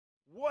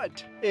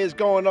What is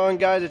going on,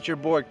 guys? It's your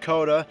boy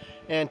Coda,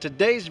 and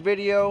today's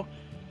video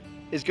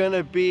is going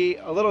to be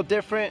a little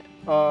different.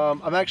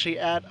 I'm actually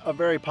at a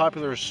very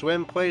popular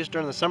swim place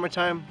during the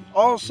summertime,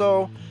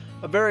 also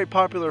a very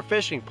popular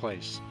fishing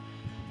place.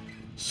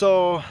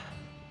 So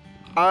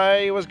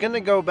I was going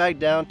to go back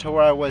down to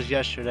where I was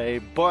yesterday,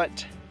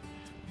 but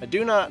I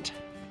do not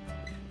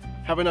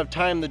have enough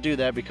time to do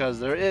that because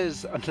there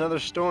is another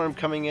storm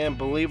coming in,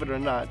 believe it or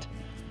not.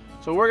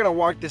 So we're going to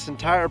walk this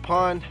entire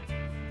pond,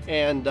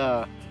 and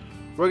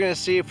we're gonna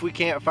see if we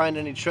can't find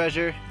any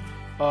treasure.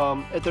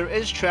 If there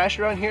is trash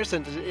around here,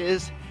 since it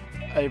is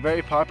a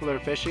very popular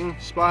fishing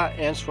spot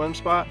and swim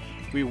spot,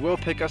 we will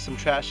pick up some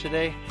trash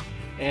today.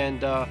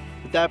 And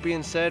with that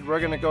being said, we're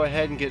gonna go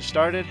ahead and get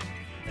started,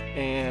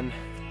 and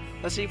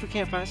let's see if we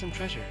can't find some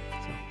treasure.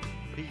 So,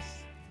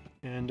 peace.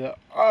 And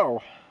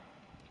oh,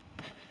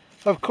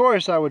 of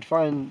course I would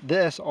find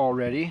this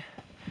already.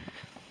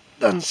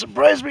 Doesn't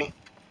surprise me.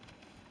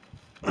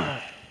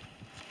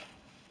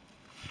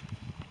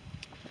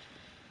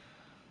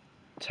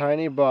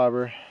 Tiny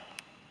bobber.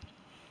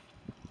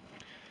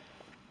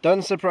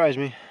 Doesn't surprise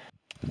me.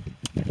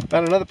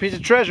 Found another piece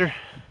of treasure.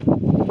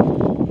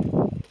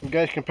 You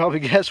guys can probably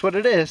guess what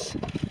it is.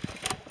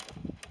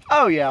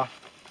 Oh yeah.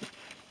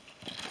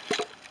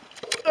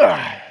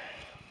 A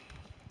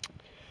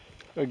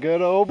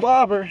good old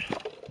bobber.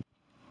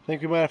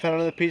 Think we might have found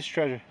another piece of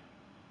treasure.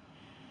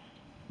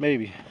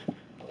 Maybe.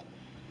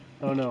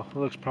 I don't know. It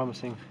looks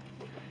promising.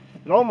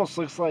 It almost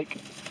looks like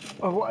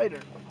a lighter,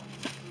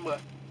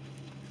 but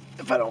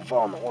if I don't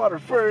fall in the water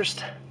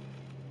first.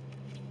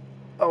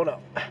 Oh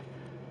no.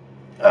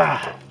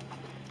 I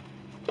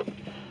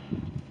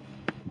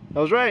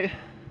was right.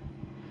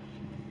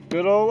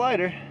 Good old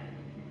lighter.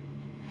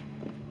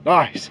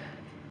 Nice.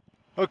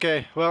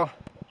 Okay, well,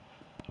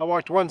 I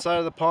walked one side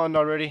of the pond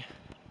already,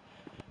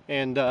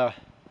 and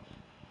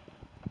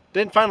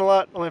didn't find a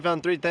lot. Only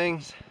found 3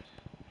 things.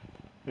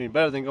 I mean,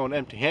 better than going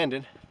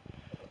empty-handed.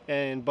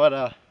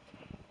 But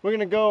we're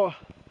gonna go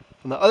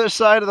on the other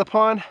side of the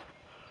pond,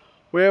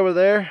 way over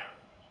there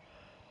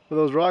where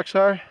those rocks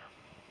are,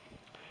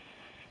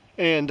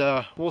 and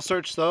we'll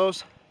search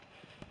those,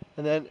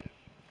 and then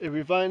if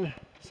we find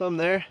some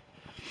there,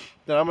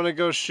 then I'm gonna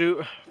go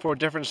shoot for a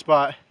different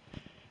spot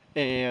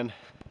and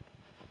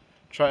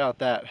try out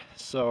that.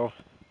 So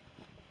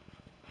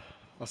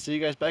I'll see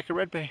you guys back at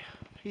Red Bay.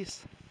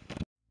 Peace.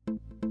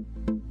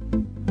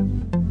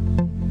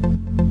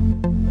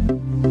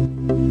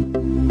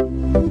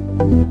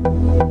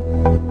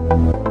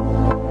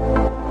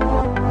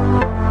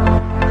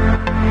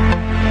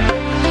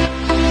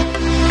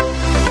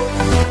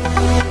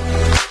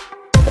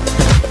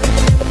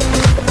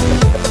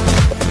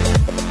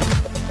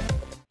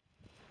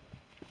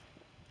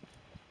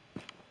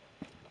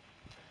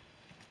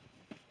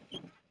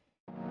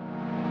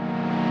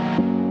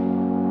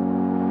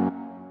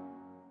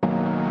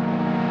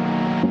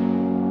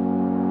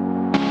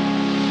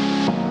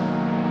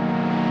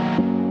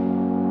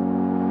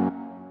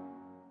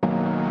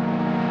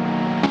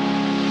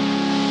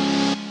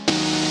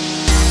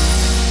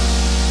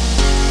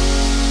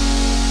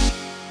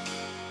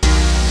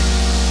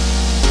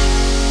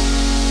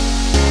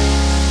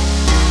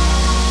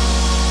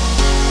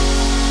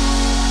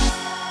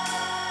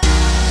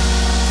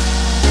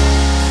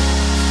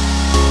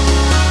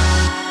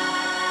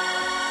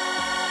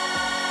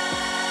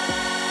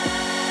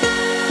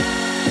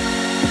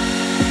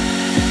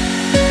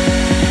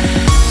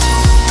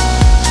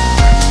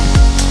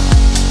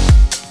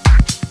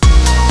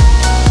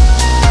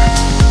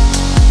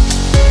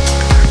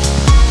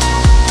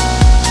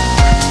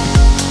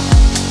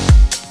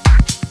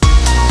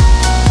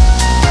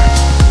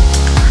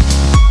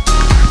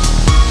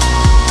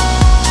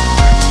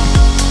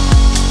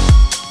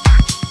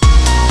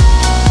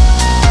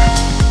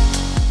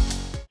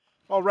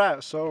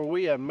 Alright, so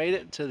we have made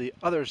it to the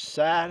other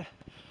side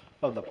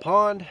of the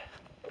pond,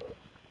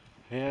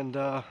 and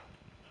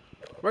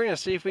we're gonna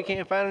see if we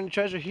can't find any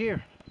treasure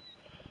here.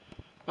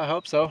 I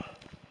hope so.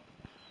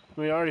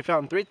 We already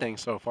found 3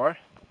 things so far,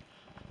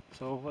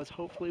 so let's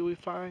hopefully we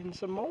find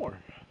some more.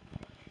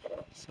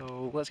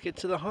 So let's get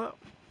to the hunt.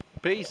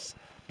 Peace.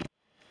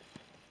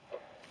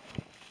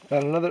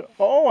 Found another.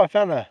 Oh, I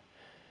found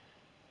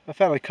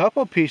a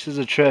couple pieces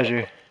of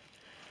treasure.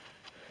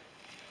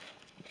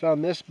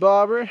 Found this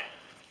bobber.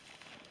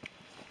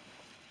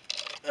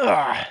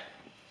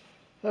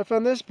 I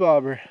found this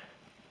bobber.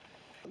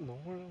 What in the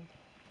world?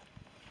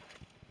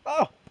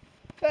 Oh,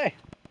 hey,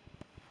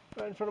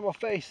 right in front of my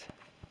face.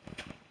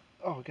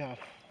 Oh God,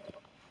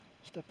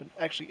 stepping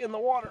actually in the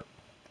water.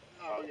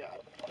 Oh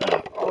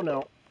God. Oh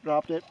no,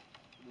 dropped it.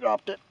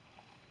 Found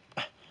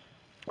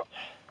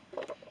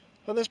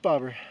this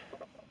bobber.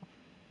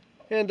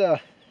 And this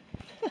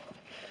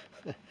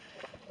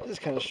is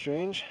kind of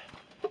strange.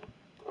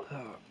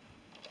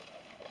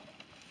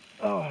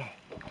 Oh,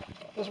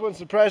 this one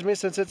surprised me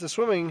since it's a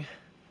swimming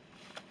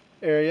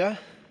area.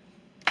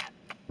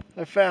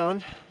 I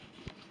found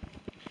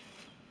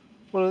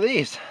one of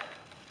these.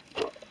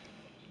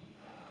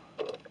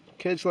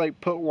 Kids like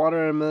put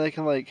water in them and they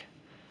can like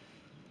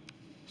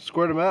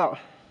squirt them out.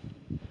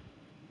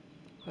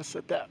 Let's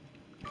set that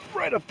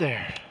right up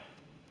there.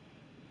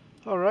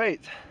 All right,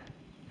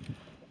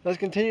 let's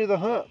continue the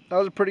hunt. That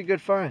was a pretty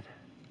good find.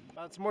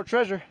 Found some more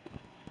treasure.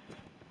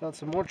 Found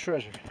some more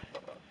treasure.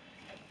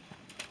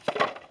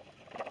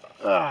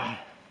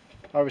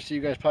 Obviously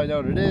you guys probably know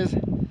what it is,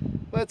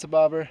 but it's a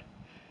bobber.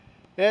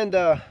 And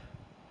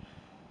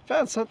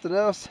found something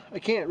else. I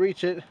can't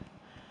reach it.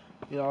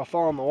 You know, I'll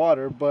fall in the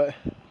water, but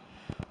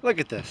look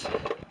at this.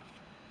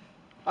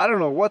 I don't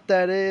know what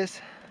that is,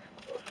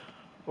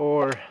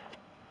 or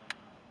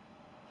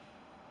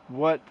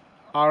what,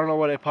 I don't know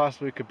what it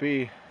possibly could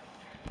be.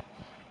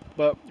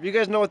 But if you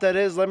guys know what that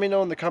is, let me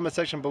know in the comment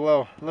section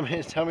below.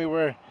 Tell me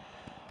what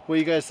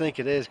you guys think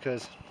it is,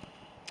 because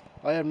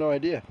I have no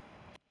idea.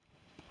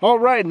 All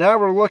right, now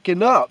we're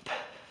looking up.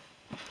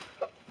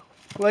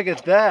 Look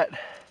at that.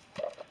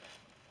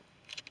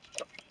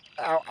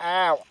 Ow,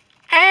 ow,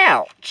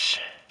 ouch.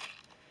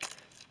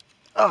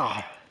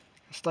 Oh,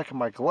 it's stuck in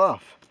my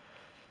glove.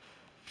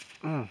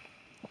 Found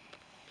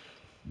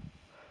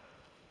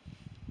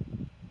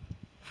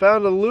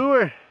a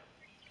lure.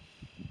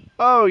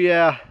 Oh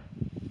yeah,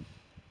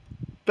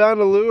 found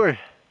a lure.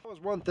 That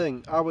was one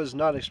thing I was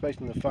not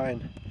expecting to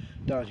find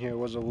down here,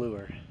 was a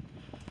lure.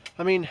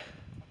 I mean,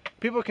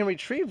 people can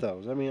retrieve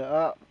those. I mean,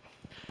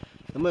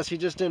 unless he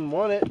just didn't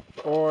want it,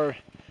 or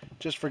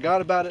just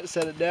forgot about it,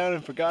 set it down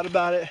and forgot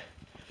about it,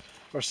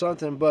 or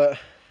something. But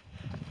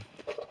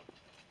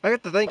I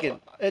got to thinking,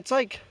 it's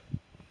like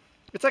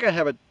I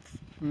have a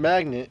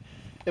magnet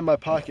in my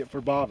pocket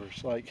for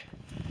bobbers. Like,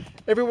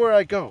 everywhere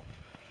I go,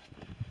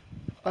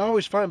 I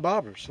always find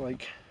bobbers.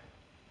 Like,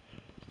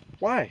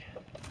 why?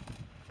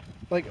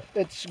 Like,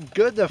 it's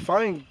good to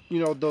find,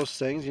 you know, those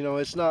things. You know,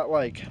 it's not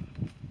like,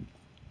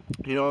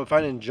 you know, I'm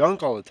finding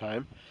junk all the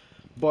time,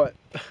 but,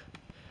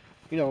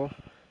 you know,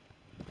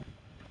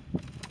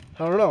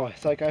 I don't know.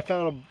 It's like I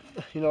found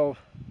a, you know,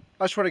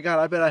 I swear to God,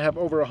 I bet I have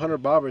over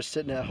 100 bobbers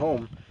sitting at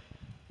home,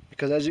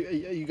 because as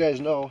you guys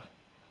know,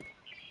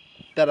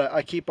 that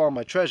I keep all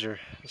my treasure.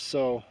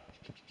 So,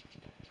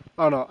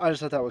 I don't know. I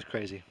just thought that was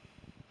crazy.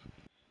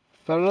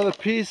 Found another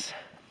piece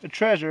of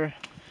treasure.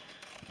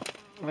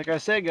 Like I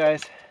said,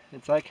 guys,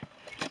 it's like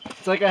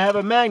I have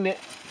a magnet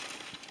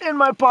in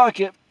my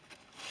pocket.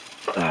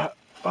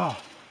 Oh,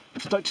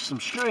 stuck to some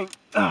string.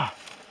 There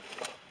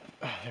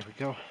we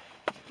go.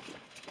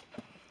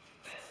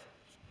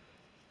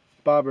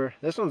 Bobber.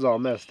 This one's all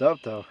messed up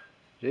though.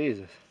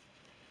 Jesus.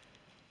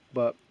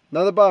 But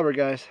another bobber,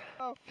 guys.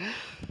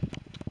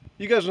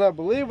 You guys will not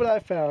believe what I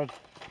found.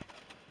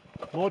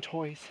 More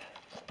toys.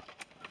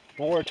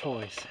 More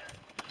toys.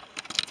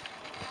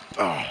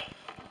 Oh.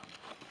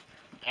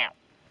 Ow.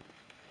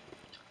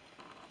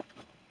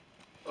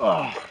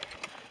 Oh.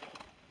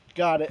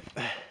 Got it.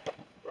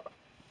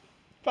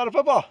 Found a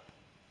football.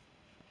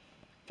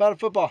 Found a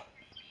football.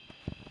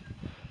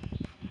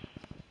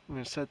 I'm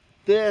going to set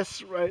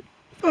this right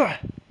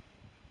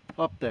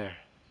up there.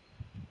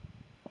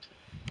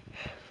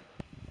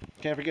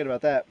 Can't forget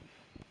about that.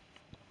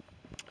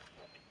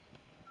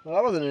 Well,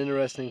 that was an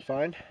interesting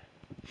find.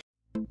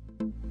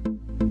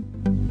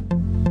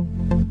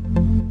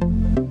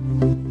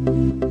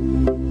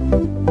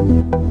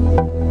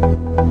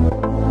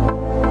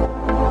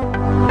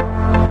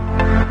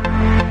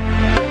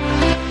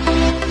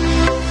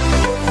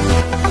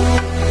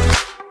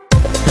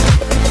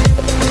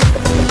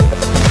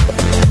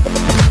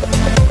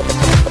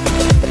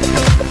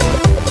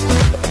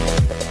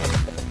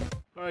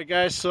 Alright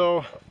guys,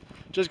 so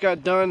just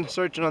got done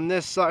searching on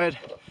this side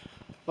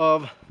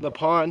of the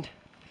pond,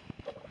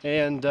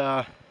 and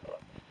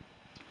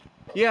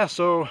yeah,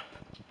 so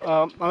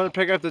I'm gonna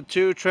pick up the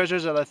two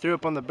treasures that I threw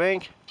up on the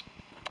bank,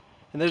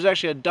 and there's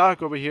actually a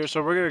dock over here,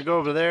 so we're gonna go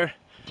over there,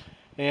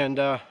 and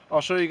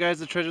I'll show you guys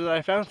the treasure that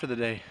I found for the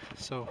day.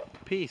 So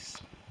peace.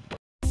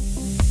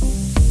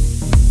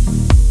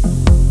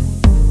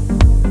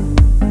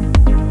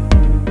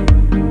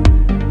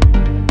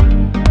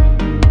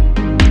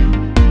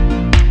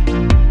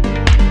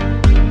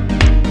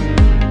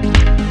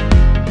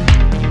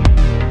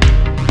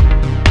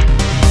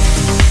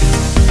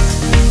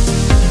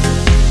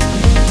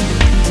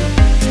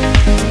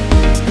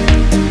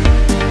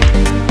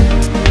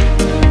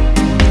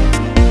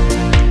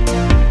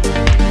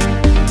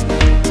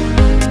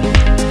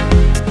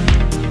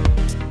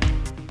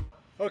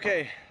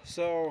 Okay,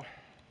 so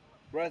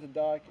we're at the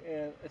dock,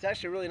 and it's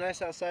actually really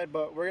nice outside,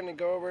 but we're gonna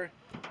go over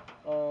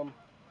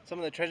some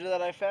of the treasure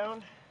that I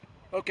found.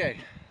 Okay,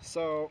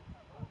 so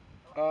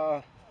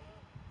well,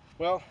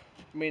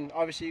 I mean,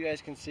 obviously you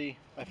guys can see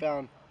I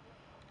found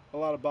a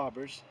lot of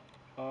bobbers.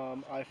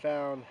 I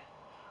found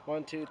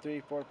 1, 2,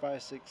 3, 4,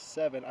 5, 6,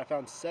 7. I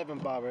found 7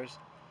 bobbers.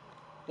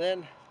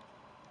 Then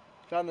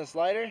found this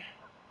lighter,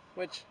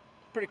 which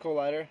pretty cool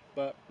lighter,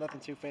 but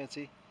nothing too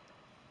fancy.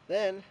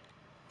 Then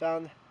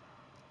found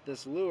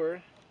this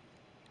lure,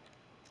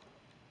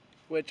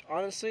 which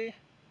honestly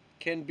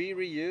can be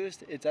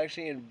reused. It's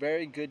actually in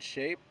very good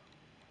shape,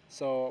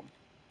 so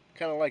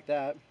kind of like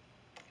that.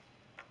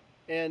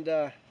 And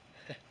I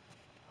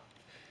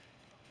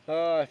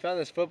found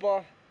this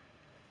football.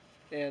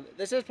 And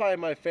this is probably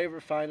my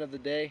favorite find of the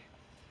day,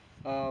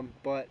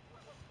 but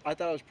I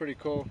thought it was pretty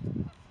cool.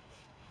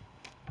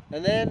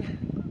 And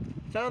then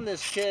found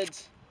this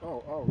kid's,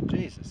 oh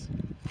Jesus,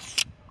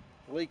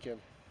 leaking.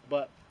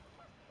 But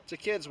it's a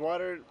kid's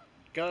water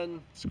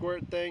gun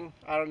squirt thing.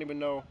 I don't even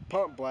know.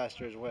 Pump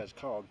blaster is what it's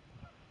called.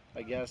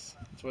 I guess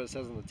that's what it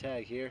says on the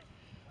tag here.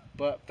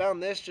 But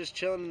found this just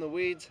chilling in the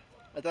weeds.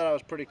 I thought it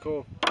was pretty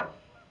cool.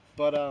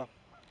 But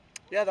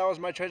yeah, that was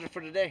my treasure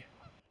for today.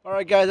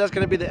 Alright guys, that's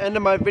going to be the end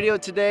of my video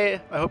today.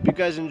 I hope you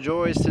guys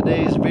enjoyed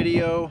today's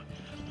video.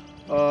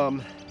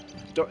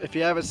 If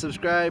you haven't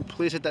subscribed,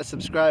 please hit that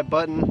subscribe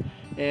button.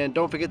 And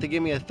don't forget to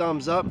give me a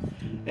thumbs up.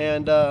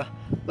 And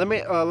let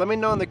me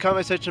know in the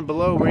comment section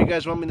below where you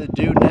guys want me to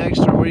do next,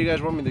 or where you guys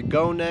want me to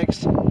go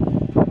next.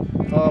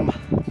 I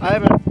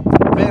haven't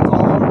been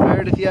all over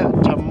Meredith yet.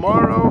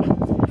 Tomorrow,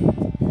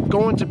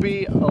 going to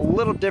be a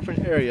little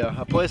different area,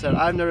 a place that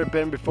I've never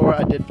been before.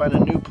 I did find a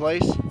new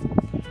place,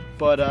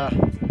 but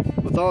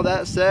with all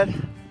that said,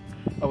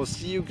 I will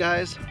see you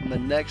guys on the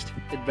next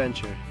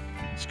adventure.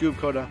 Scoob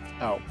Coda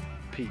out.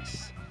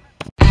 Peace.